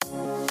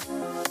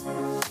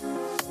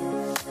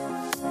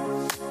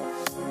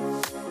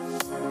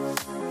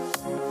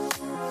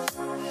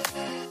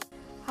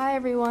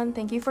everyone,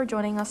 thank you for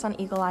joining us on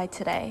Eagle Eye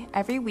today.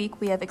 Every week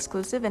we have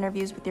exclusive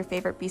interviews with your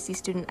favorite BC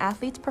student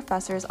athletes,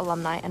 professors,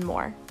 alumni, and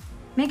more.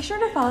 Make sure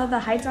to follow the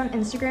Heights on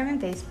Instagram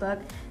and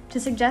Facebook to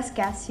suggest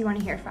guests you want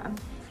to hear from.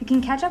 You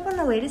can catch up on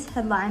the latest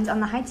headlines on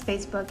the Heights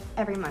Facebook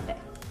every Monday.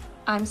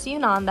 I'm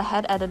Siunan, the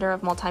head editor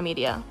of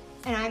multimedia.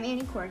 And I'm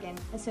Annie Corrigan,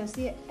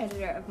 associate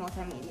editor of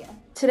multimedia.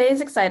 Today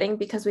is exciting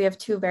because we have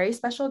two very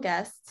special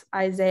guests,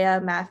 Isaiah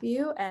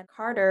Matthew and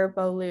Carter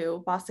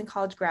Beaulieu, Boston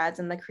College grads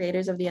and the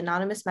creators of the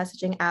anonymous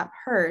messaging app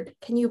Heard.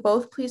 Can you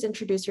both please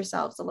introduce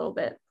yourselves a little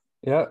bit?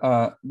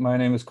 Yeah, my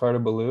name is Carter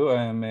Beaulieu.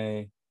 I am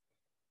a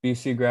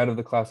BC grad of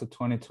the class of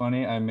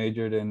 2020. I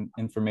majored in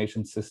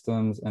information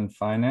systems and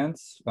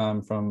finance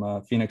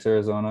from Phoenix,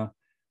 Arizona.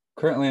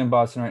 Currently in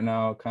Boston right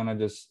now, kind of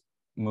just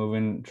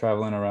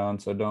traveling around.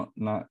 So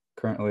not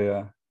currently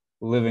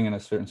living in a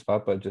certain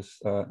spot, but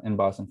just in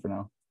Boston for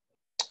now.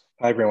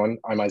 Hi, everyone.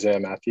 I'm Isaiah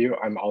Matthew.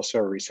 I'm also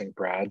a recent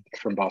grad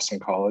from Boston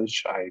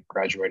College. I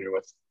graduated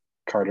with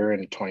Carter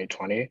in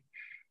 2020.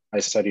 I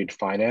studied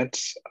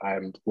finance.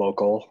 I'm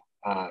local.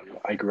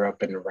 I grew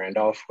up in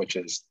Randolph, which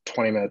is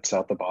 20 minutes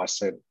south of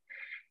Boston.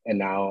 And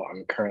now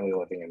I'm currently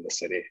living in the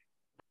city.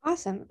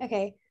 Awesome.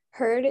 Okay.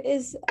 Heard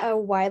is a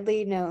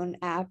widely known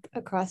app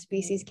across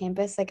BC's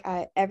campus.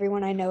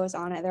 Everyone I know is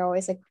on it. They're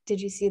always like, did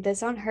you see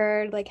this on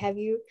Heard? Like, have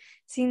you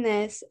seen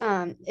this?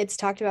 It's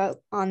talked about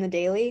on the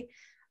daily.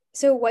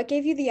 So what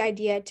gave you the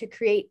idea to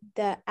create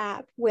the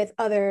app with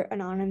other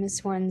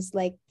anonymous ones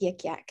like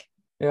Yik Yak?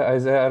 Yeah,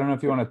 Isaiah, I don't know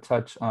if you want to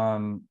touch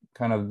on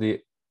kind of the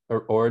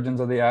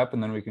origins of the app,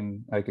 and then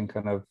I can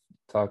kind of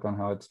talk on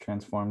how it's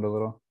transformed a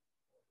little.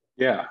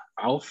 Yeah,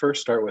 I'll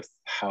first start with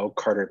how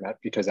Carter met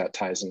because that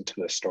ties into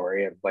the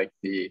story of like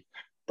the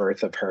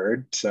birth of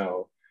Heard.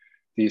 So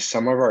the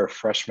summer of our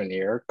freshman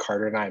year,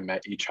 Carter and I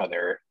met each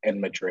other in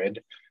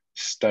Madrid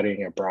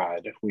studying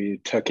abroad. We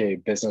took a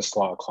business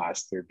law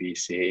class through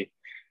BC.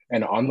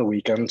 And on the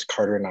weekends,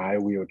 Carter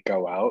and we would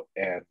go out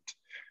and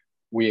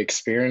we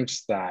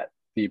experienced that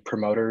the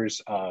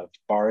promoters of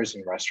bars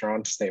and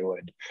restaurants, they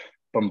would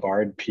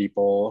bombard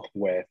people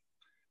with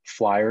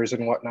flyers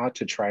and whatnot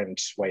to try and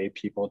sway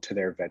people to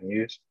their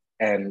venues.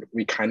 And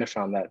we kind of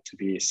found that to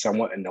be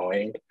somewhat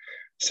annoying.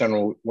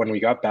 So when we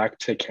got back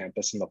to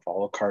campus in the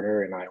fall,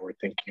 Carter and I were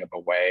thinking of a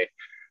way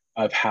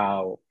of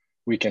how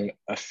we can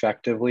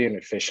effectively and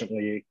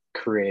efficiently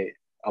create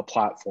a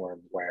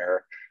platform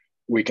where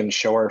we can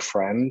show our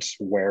friends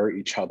where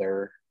each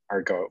other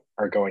are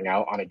going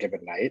out on a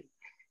given night.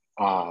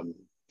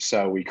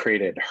 So we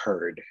created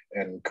Heard,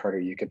 and Carter,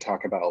 you could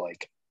talk about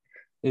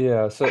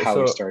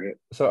how we started.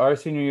 So our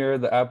senior year,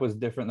 the app was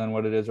different than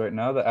what it is right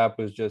now. The app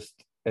was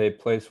just a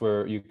place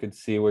where you could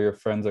see where your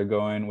friends are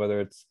going,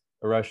 whether it's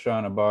a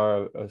restaurant, a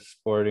bar, a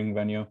sporting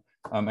venue,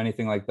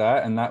 anything like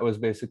that. And that was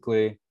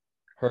basically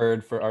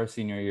Heard for our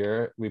senior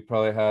year. We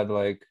probably had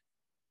like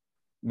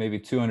maybe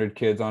 200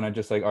 kids on it,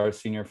 just like our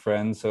senior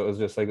friends. So it was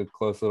just like a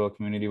close little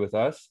community with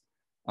us.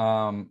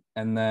 And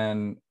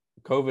then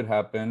COVID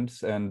happened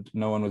and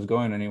no one was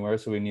going anywhere.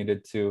 So we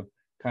needed to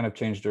kind of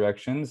change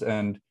directions,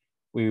 and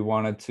we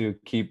wanted to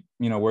keep,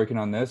 working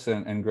on this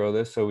and grow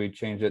this. So we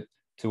changed it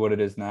to what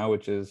it is now,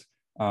 which is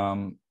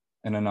an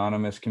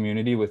anonymous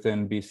community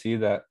within BC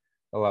that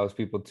allows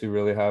people to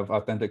really have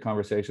authentic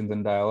conversations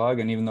and dialogue.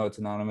 And even though it's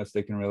anonymous,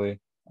 they can really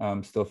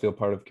still feel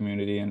part of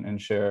community and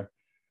share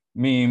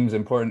memes,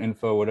 important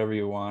info, whatever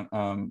you want,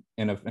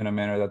 in a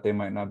manner that they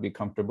might not be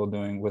comfortable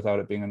doing without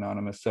it being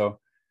anonymous. So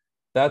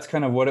that's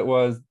kind of what it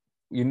was.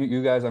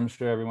 You guys, I'm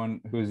sure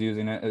everyone who's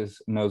using it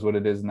knows what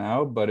it is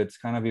now, but it's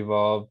kind of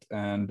evolved,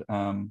 and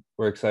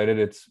we're excited.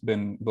 It's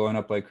been blowing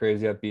up like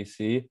crazy at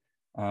BC,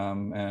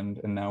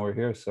 and now we're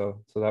here.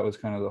 So that was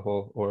kind of the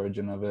whole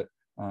origin of it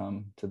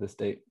to this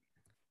date.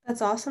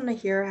 That's awesome to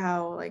hear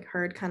how like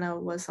Heard kind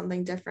of was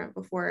something different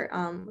before,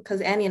 because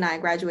Annie and I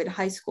graduated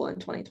high school in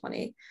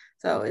 2020.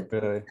 So it's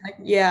really?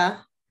 Yeah.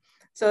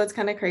 So it's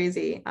kind of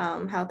crazy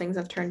how things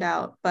have turned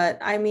out. But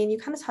I mean, you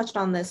kind of touched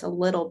on this a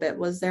little bit.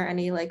 Was there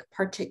any like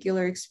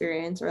particular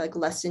experience or like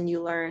lesson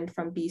you learned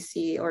from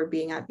BC or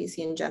being at BC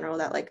in general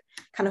that like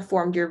kind of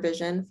formed your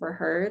vision for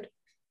Heard?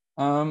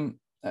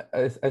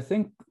 I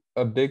think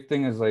a big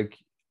thing is like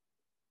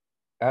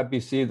at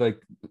BC,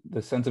 like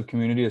the sense of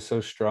community is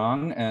so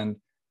strong, and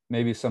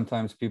maybe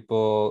sometimes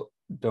people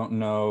don't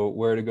know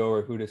where to go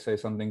or who to say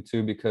something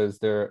to because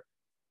they're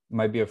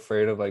might be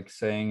afraid of like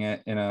saying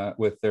it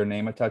with their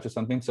name attached to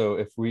something. So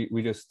if we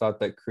just thought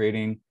that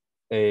creating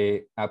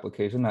a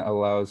application that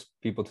allows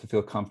people to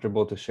feel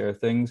comfortable to share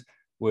things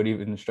would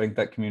even strengthen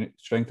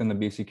the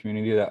BC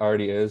community that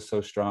already is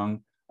so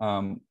strong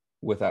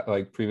without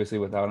like previously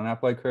without an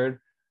app like Heard.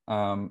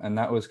 And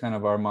that was kind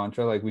of our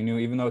mantra. Like we knew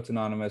even though it's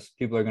anonymous,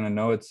 people are going to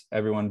know it's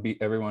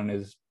everyone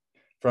is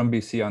from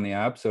BC on the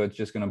app. So it's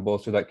just going to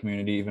bolster that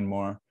community even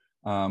more.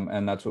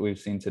 And that's what we've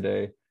seen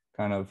today,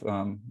 kind of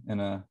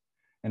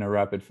in a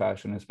rapid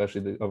fashion,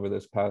 especially over the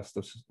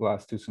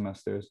last 2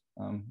 semesters.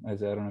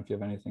 Isaiah, I don't know if you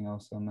have anything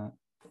else on that.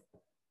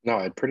 No,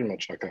 I'd pretty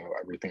much echo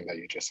everything that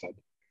you just said.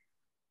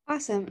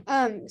 Awesome.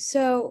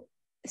 So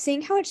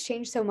seeing how it's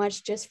changed so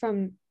much just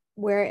from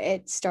where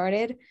it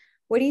started,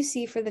 what do you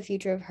see for the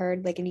future of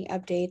Herd? Like any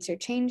updates or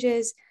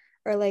changes,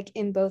 or like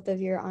in both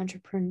of your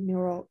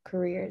entrepreneurial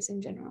careers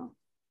in general?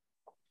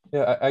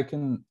 Yeah, I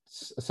can.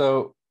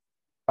 So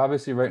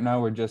obviously right now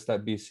we're just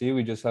at BC.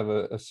 We just have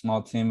a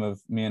small team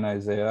of me and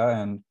Isaiah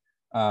and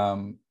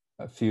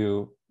a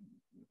few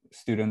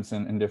students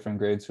in different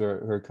grades who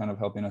are kind of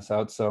helping us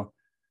out. So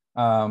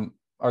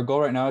our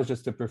goal right now is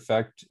just to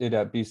perfect it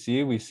at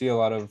BC. We see a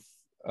lot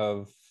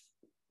of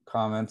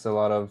comments, a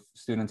lot of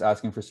students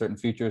asking for certain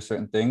features,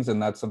 certain things,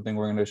 and that's something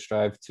we're going to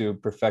strive to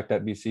perfect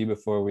at BC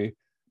before we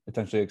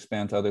potentially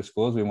expand to other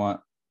schools. We want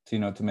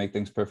to, to make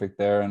things perfect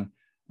there,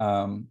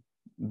 and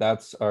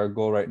that's our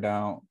goal right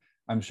now.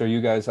 I'm sure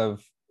you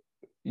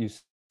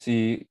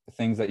see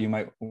things that you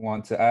might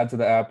want to add to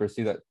the app or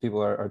see that people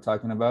are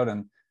talking about,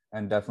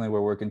 and definitely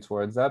we're working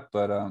towards that.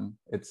 But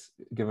it's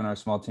given our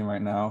small team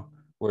right now,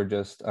 we're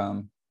just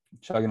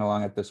chugging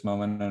along at this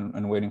moment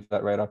and waiting for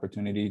that right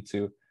opportunity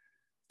to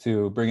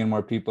bring in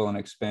more people and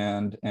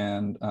expand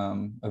and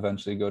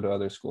eventually go to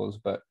other schools.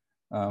 But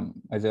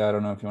Isaiah, I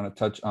don't know if you want to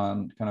touch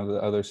on kind of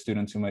the other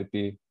students who might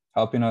be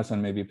helping us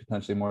and maybe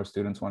potentially more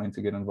students wanting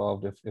to get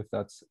involved if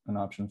that's an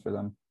option for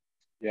them.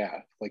 Yeah,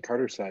 like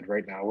Carter said,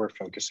 right now we're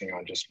focusing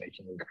on just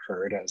making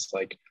Herd as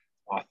like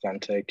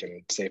authentic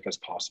and safe as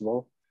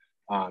possible.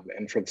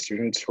 And for the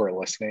students who are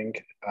listening,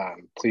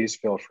 please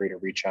feel free to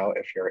reach out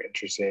if you're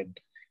interested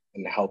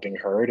in helping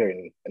Herd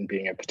and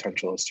being a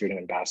potential student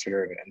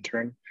ambassador and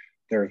intern.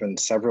 There have been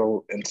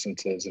several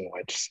instances in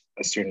which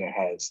a student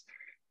has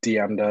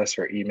DM'd us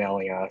or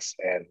emailing us,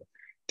 and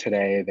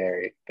today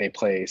they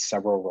play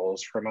several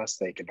roles from us.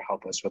 They can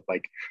help us with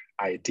like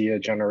idea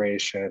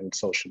generation,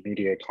 social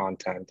media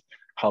content,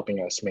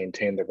 helping us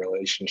maintain the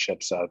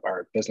relationships of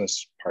our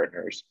business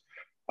partners.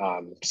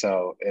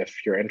 So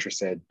if you're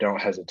interested,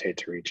 don't hesitate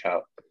to reach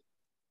out.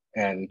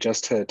 And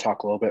just to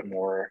talk a little bit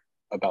more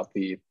about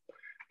the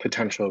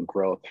potential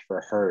growth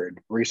for Herd,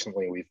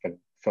 recently we've been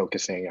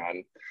focusing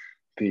on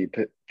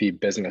the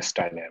business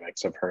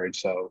dynamics of Herd.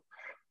 So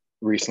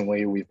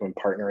recently we've been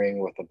partnering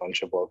with a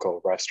bunch of local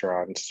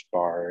restaurants,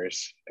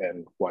 bars,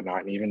 and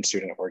whatnot, and even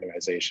student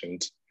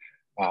organizations.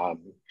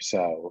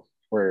 So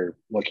we're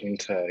looking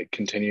to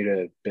continue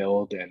to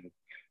build and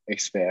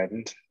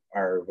expand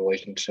our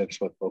relationships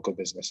with local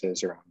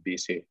businesses around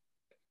BC.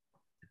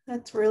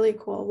 That's really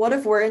cool. What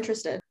if we're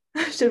interested?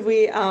 Should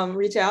we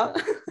reach out?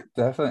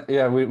 Definitely.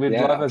 Yeah, we'd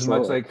love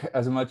absolutely.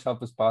 as much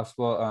help as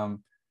possible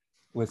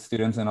with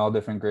students in all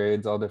different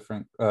grades, all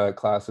different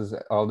classes,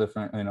 all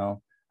different,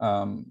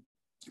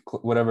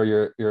 whatever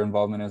your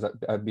involvement is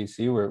at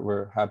BC.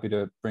 We're happy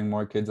to bring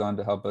more kids on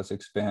to help us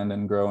expand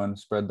and grow and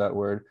spread that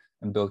word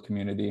and build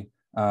community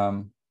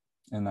in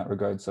that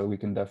regard. So we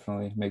can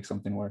definitely make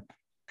something work.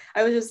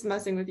 I was just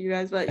messing with you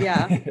guys, but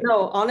yeah,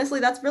 no, honestly,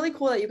 that's really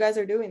cool that you guys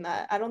are doing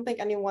that. I don't think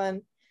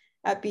anyone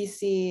at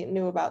BC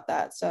knew about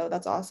that. So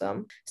that's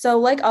awesome. So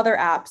like other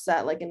apps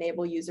that like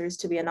enable users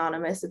to be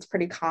anonymous, it's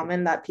pretty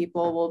common that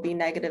people will be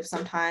negative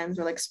sometimes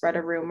or like spread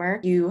a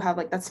rumor. You have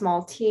like that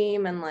small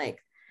team and like,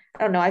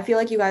 I don't know, I feel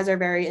like you guys are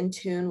very in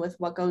tune with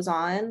what goes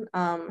on.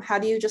 How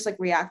do you just like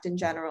react in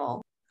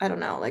general? I don't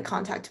know, like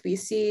contact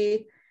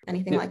BC,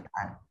 anything like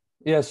that?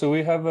 Yeah, so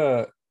we have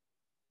a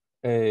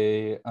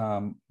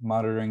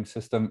monitoring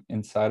system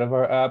inside of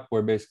our app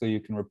where basically you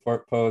can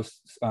report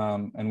posts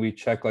and we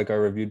check like our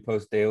reviewed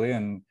posts daily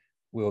and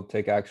we'll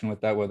take action with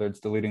that, whether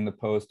it's deleting the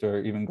post or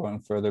even going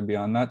further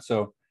beyond that.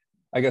 So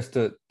I guess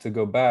to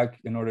go back,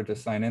 in order to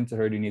sign into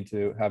Herd, you need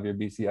to have your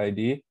BC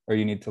ID or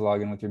you need to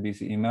log in with your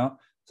BC email.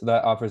 So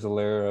that offers a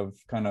layer of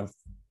kind of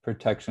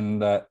protection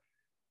that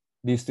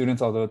these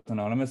students, although it's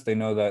anonymous, they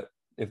know that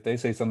if they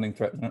say something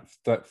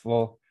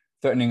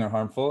threatening or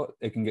harmful,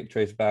 it can get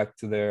traced back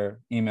to their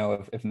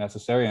email if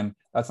necessary. And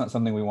that's not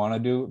something we want to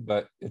do,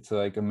 but it's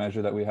like a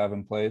measure that we have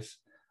in place.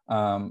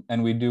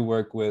 And we do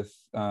work with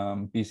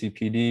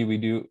BCPD. We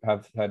do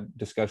have had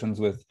discussions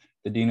with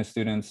the Dean of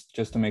Students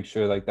just to make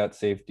sure like that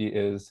safety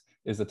is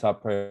the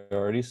top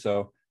priority.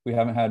 So we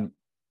haven't had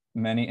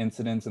many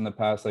incidents in the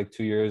past like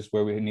 2 years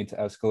where we need to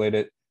escalate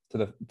it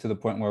to the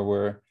point where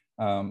we're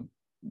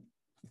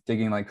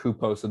digging like who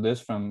posted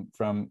this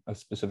from a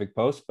specific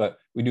post, but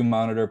we do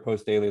monitor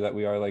posts daily that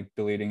we are like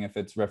deleting if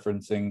it's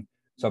referencing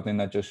something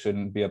that just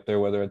shouldn't be up there,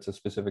 whether it's a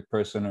specific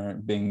person or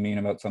being mean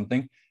about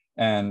something.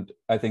 And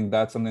I think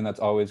that's something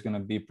that's always going to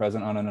be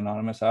present on an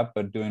anonymous app,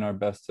 but doing our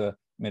best to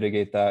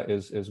mitigate that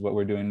is what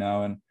we're doing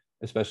now. And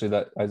especially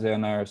that Isaiah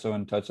and I are so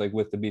in touch like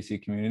with the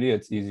BC community,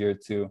 it's easier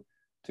to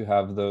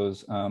have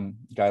those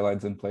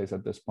guidelines in place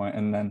at this point.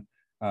 And then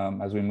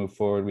as we move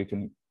forward, we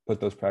can put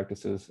those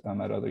practices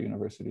at other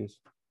universities.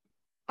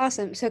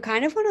 Awesome. So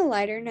kind of on a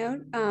lighter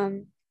note,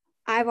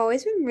 I've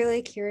always been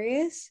really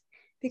curious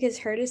because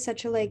Herd is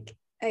such a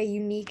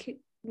unique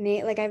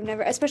name. Like I've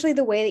never, especially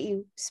the way that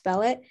you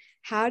spell it.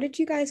 How did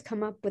you guys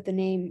come up with the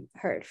name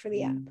Herd for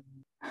the app?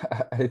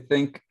 I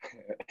think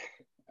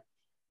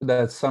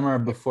that summer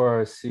before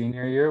our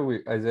senior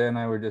year, Isaiah and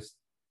I were just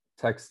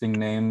texting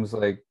names,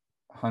 like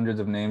hundreds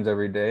of names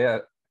every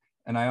day.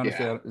 And I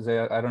honestly,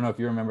 Isaiah, I don't know if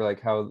you remember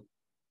like how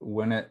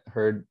when it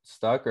Herd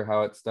stuck or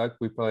how it stuck,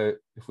 we probably,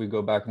 if we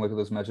go back and look at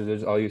those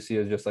messages, all you see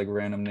is just like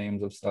random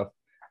names of stuff.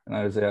 And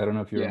I don't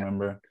know if you Yeah.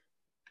 remember.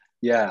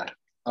 Yeah.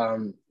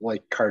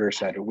 Like Carter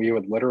said, we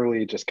would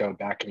literally just go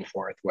back and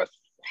forth with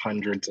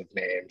hundreds of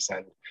names,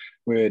 and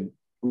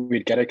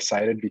we'd get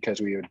excited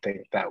because we would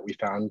think that we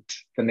found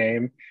the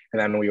name,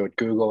 and then we would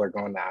Google or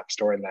go in the App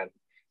Store, and then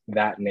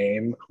that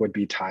name would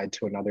be tied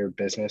to another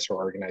business or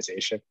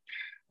organization.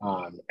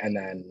 And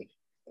then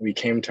we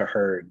came to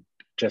Herd,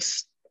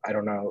 just, I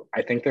don't know,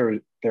 I think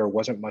there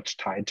wasn't much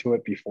tied to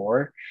it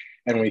before,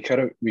 and we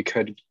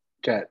could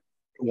get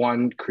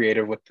one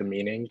creative with the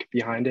meaning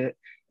behind it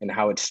and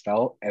how it's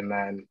spelled, and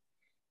then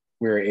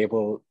we were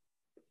able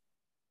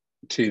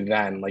to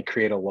then like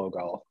create a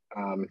logo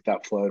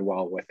that flowed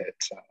well with it.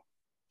 So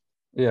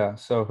Yeah,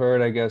 so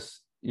Herd, I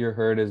guess your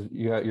Herd is,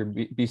 you got your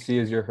BC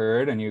is your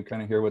Herd, and you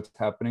kind of hear what's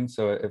happening,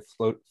 so it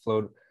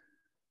flowed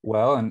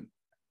well. And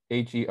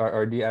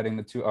HERRD, adding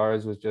the two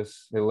R's was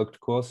just, it looked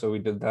cool, so we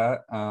did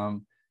that.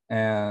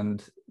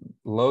 And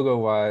logo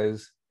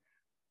wise,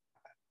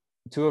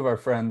 two of our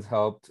friends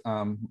helped,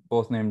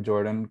 both named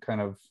Jordan,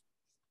 kind of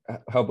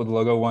help with the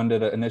logo. One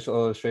did an initial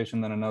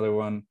illustration, then another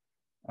one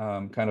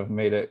kind of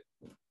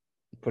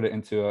put it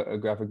into a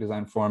graphic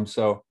design form.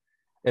 So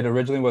it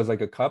originally was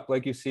like a cup,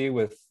 like you see,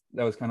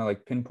 that was kind of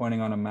like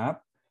pinpointing on a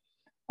map.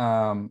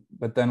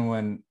 But then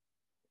when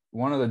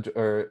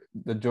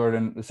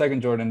the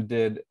second Jordan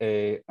did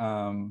a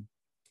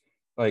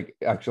like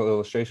actual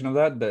illustration of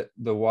that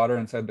the water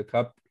inside the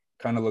cup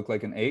kind of looked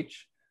like an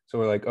H. So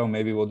we're like, oh,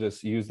 maybe we'll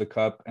just use the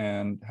cup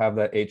and have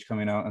that H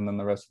coming out, and then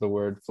the rest of the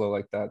word flow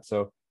like that.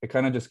 So it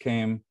kind of just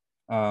came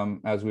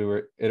as we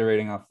were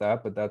iterating off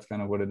that, but that's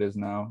kind of what it is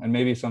now. And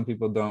maybe some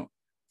people don't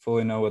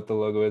fully know what the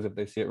logo is if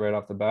they see it right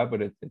off the bat,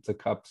 but it's a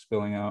cup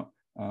spilling out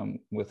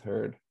with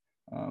Herd,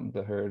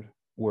 the Herd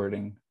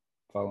wording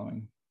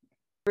following.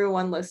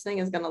 Everyone listening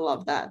is gonna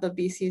love that. The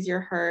BC's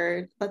your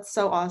Herd. That's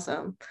so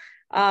awesome.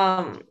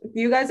 Do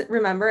you guys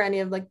remember any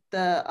of like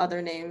the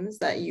other names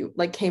that you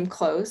like came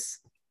close,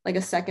 like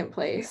a second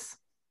place?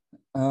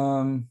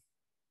 I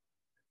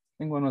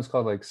think one was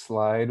called like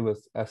Slide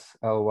with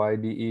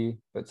SLYDE,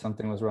 but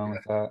something was wrong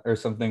with that, or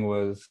something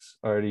was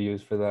already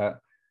used for that.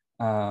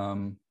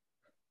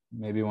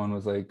 Maybe one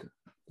was like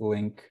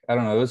Link. I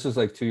don't know. This was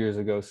like 2 years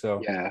ago.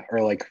 So yeah,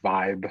 or like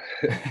Vibe.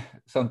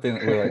 something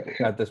that we're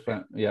like at this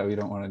point, yeah, we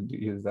don't want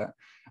to use that.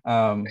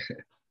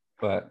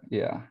 But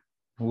yeah,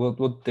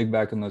 we'll dig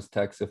back in those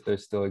texts if they're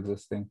still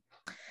existing.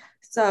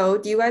 So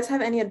do you guys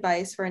have any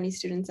advice for any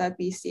students at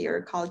BC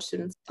or college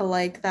students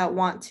alike that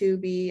want to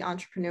be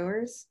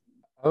entrepreneurs?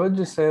 I would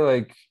just say,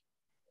 like,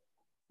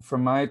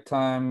 from my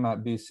time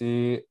at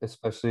BC,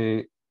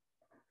 especially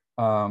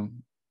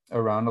around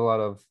a lot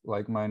of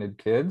like-minded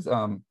kids,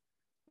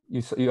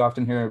 you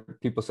often hear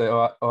people say,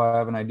 oh, I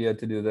have an idea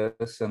to do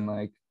this, and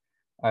like,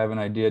 I have an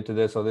idea to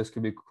this, oh, this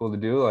could be cool to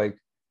do. Like,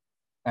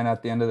 and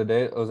at the end of the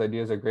day, those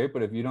ideas are great,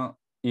 but if you don't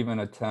even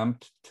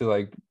attempt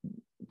to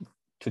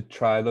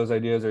try those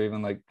ideas, or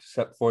even like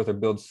set forth or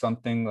build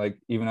something, like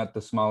even at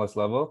the smallest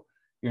level,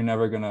 you're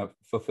never going to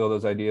fulfill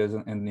those ideas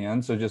in the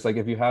end. So just like,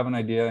 if you have an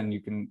idea and you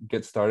can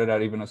get started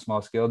at even a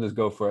small scale, just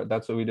go for it.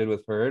 That's what we did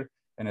with Herd,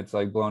 and it's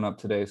like blown up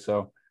today.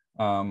 So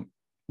don't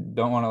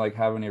want to like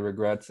have any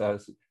regrets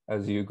as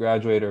you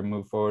graduate or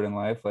move forward in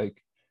life.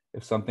 Like,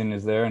 if something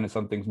is there and if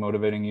something's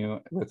motivating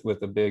you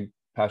with a big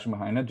passion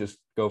behind it, just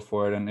go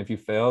for it. And if you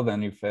fail,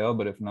 then you fail.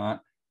 But if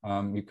not,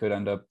 you could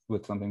end up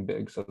with something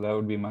big. So that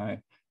would be my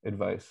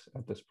advice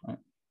at this point.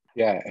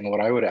 Yeah, and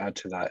what I would add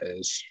to that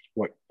is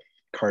what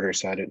Carter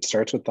said. It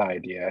starts with the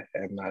idea,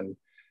 and then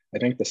I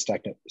think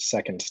the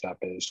second step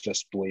is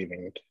just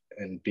believing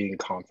and being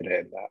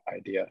confident in that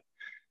idea.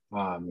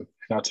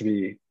 Not to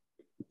be,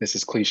 this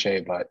is cliche,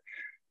 but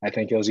I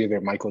think it was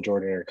either Michael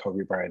Jordan or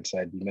Kobe Bryant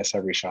said, you miss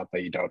every shot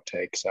that you don't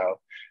take. So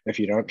if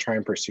you don't try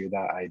and pursue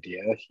that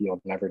idea,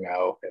 you'll never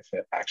know if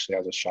it actually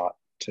has a shot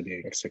to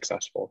being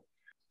successful.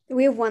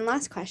 We have one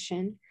last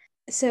question.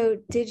 So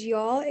did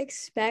y'all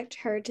expect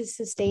her to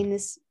sustain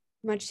this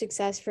much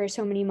success for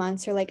so many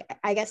months, or like,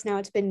 I guess now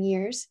it's been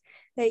years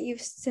that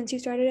since you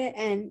started it,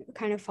 and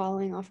kind of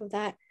following off of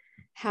that,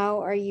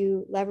 how are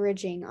you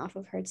leveraging off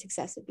of her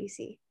success at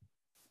BC?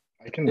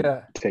 I can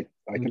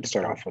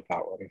start off with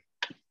that one.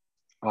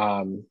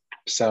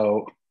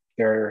 So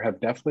there have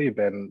definitely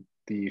been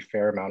the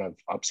fair amount of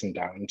ups and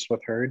downs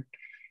with Herd,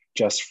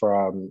 just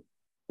from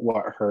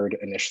what Herd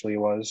initially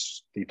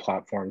was, the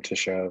platform to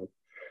show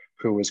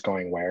who was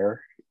going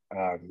where.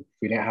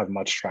 We didn't have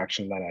much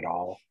traction then at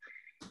all.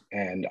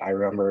 And I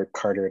remember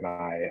Carter and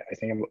I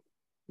think it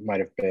might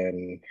have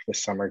been the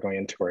summer going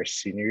into our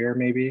senior year,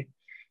 maybe.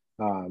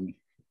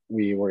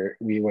 We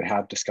would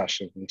have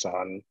discussions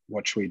on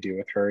what should we do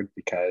with Herd,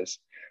 because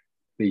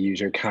the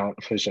user count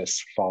was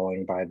just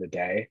falling by the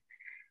day.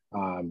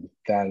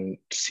 Then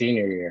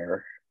senior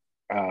year,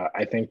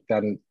 I think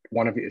then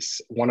one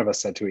of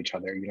us said to each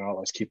other,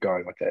 let's keep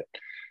going with it.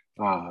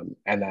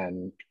 And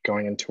then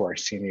going into our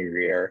senior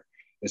year,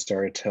 it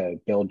started to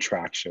build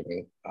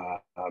traction.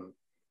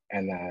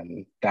 And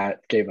then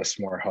that gave us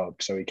more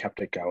hope. So we kept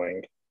it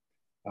going.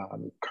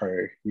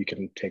 Carter, you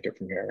can take it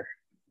from here.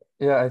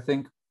 Yeah, I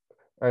think,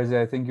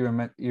 Isaiah, I think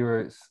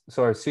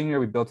so our senior,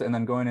 we built it, and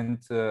then going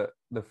into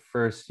the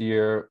first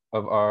year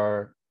of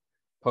our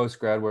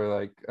post-grad, where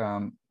like,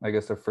 I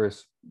guess our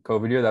first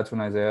COVID year, that's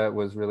when Isaiah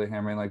was really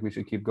hammering, like, we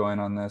should keep going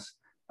on this.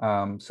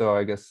 So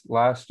I guess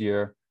last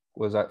year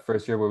was that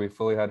first year where we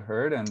fully had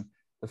Herd, and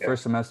the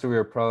first semester we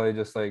were probably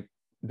just like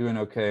doing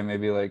okay,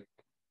 maybe like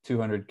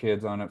 200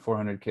 kids on it,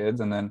 400 kids.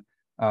 And then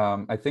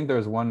I think there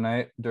was one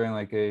night during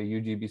like a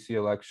UGBC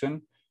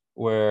election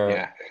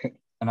where,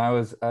 and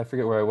I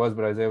forget where I was,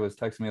 but Isaiah was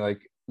texting me,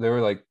 like there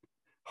were like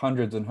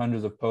hundreds and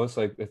hundreds of posts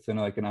like within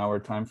like an hour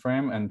time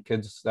frame, and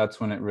kids, that's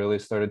when it really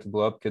started to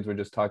blow up. Kids were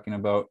just talking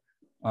about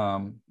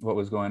what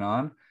was going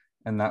on,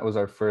 and that was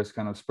our first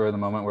kind of spur of the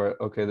moment where,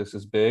 okay, this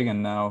is big,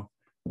 and now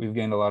we've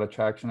gained a lot of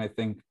traction. I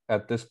think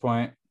at this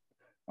point,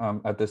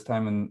 at this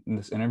time in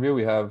this interview,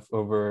 we have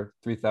over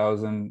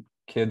 3,000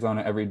 kids on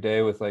it every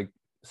day, with like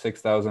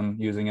 6,000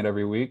 using it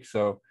every week.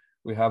 So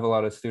we have a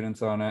lot of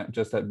students on it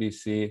just at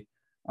BC.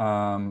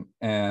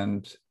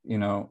 And you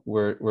know,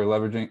 we're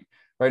leveraging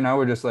right now.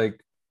 We're just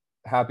like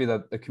happy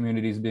that the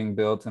community is being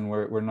built, and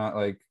we're not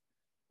like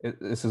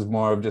this is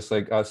more of just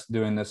like us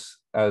doing this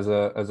as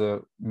a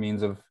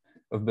means of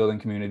building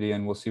community,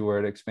 and we'll see where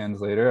it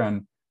expands later.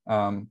 And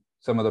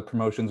some of the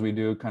promotions we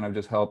do kind of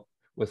just help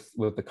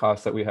with the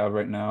costs that we have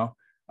right now.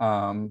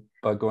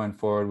 But going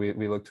forward,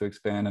 we look to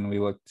expand, and we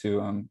look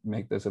to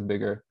make this a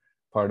bigger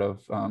part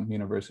of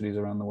universities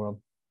around the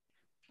world.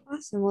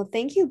 Awesome. Well,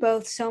 thank you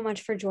both so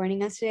much for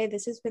joining us today.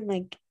 This has been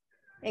like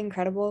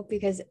incredible,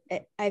 because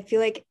I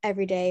feel like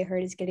every day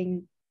Herd is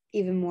getting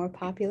even more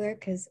popular,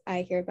 because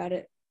I hear about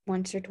it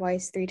once or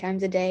twice, 3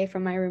 times a day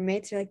from my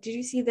roommates. They're like, did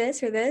you see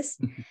this or this?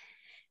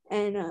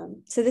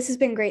 And so this has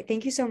been great.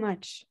 Thank you so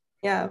much.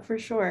 Yeah, for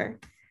sure.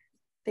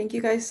 Thank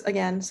you guys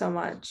again so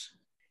much.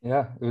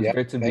 Yeah, it was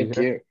great to be here.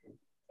 Thank you.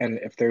 And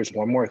if there's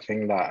one more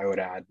thing that I would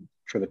add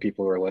for the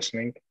people who are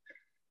listening,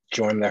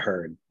 join the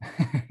Herd.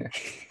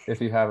 If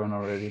you haven't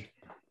already.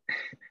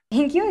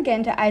 Thank you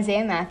again to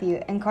Isaiah Matthew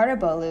and Carter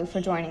Bolu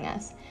for joining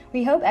us.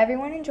 We hope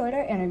everyone enjoyed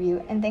our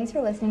interview, and thanks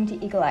for listening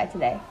to Eagle Eye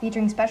Today,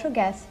 featuring special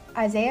guests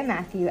Isaiah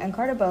Matthew and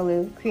Carter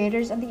Bolu,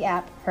 creators of the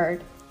app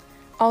Herd.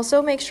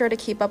 Also, make sure to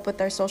keep up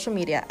with our social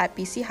media at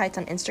BC Heights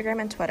on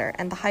Instagram and Twitter,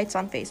 and The Heights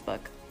on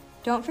Facebook.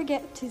 Don't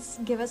forget to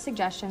give us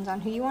suggestions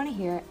on who you want to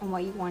hear and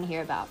what you want to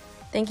hear about.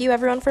 Thank you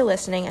everyone for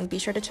listening, and be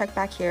sure to check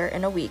back here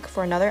in a week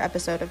for another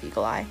episode of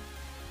Eagle Eye.